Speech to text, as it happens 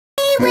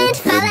went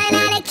falling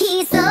out of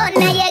key, so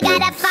now you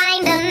gotta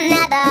find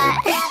another.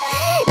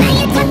 Now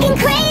you're talking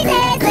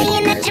crazy,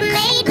 saying that you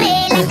made me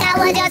like I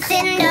was your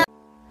cinder.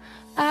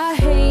 I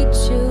hate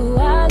you,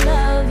 I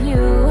love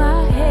you,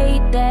 I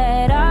hate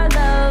that I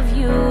love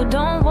you.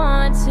 Don't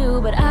want to,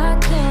 but I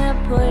can't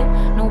put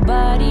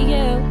nobody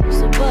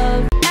else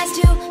above. Nice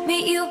to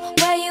meet you,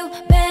 where you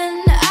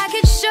been? I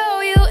could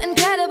show you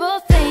incredible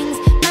things,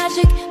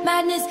 magic,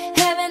 madness,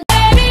 heaven.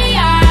 Baby,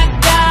 I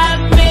got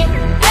me,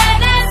 yeah,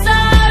 that's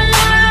all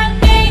I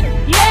need,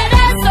 yeah,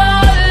 that's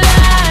all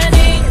I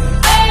need,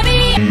 baby.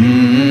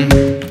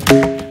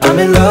 I'm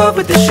in love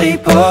with the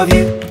shape of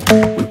you.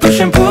 We push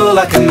and pull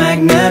like a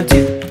magnet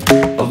do,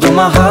 although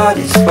my heart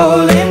is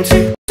falling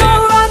too.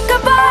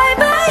 Rock-a-bye,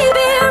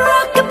 baby,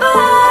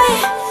 rock-a-bye.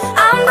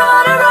 I'm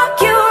gonna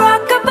rock you,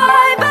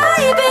 rock-a-bye,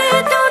 baby,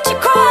 don't you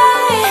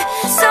cry.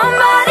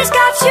 Somebody's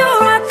got you,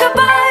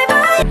 rock-a-bye,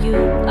 baby. You,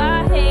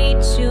 I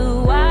hate you,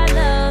 I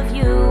love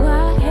you,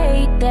 I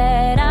hate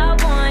that I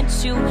want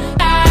you.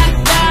 I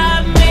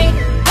got me,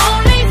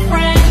 only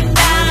friend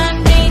I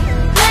need,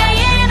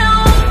 laying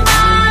on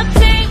my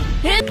team.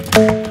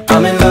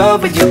 I'm in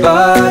love with your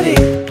body.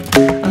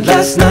 And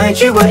last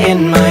night you were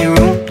in my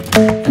room,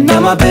 and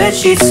now my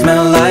bedsheets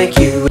smell like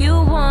you.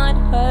 You want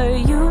her,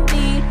 you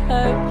need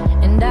her,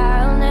 and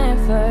I'll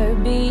never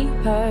be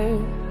her.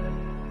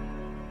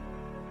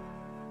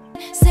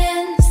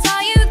 Saw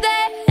you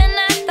there and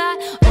I thought,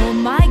 oh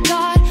my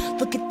God,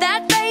 look at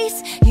that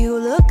face. You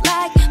look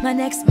like my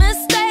next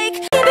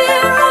mistake. Baby,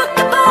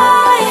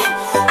 rock-a-bye,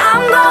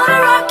 I'm gonna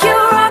rock you,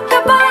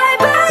 rock-a-bye,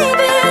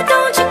 baby,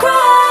 don't you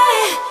cry.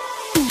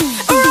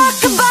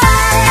 Rock-a-bye.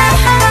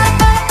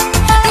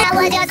 I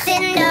was your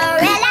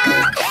Cinderella.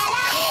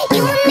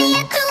 You and me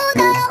are through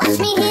though. Watch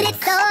me hit it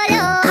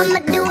solo. I'ma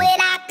do it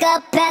a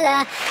cappella.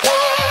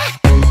 Yeah.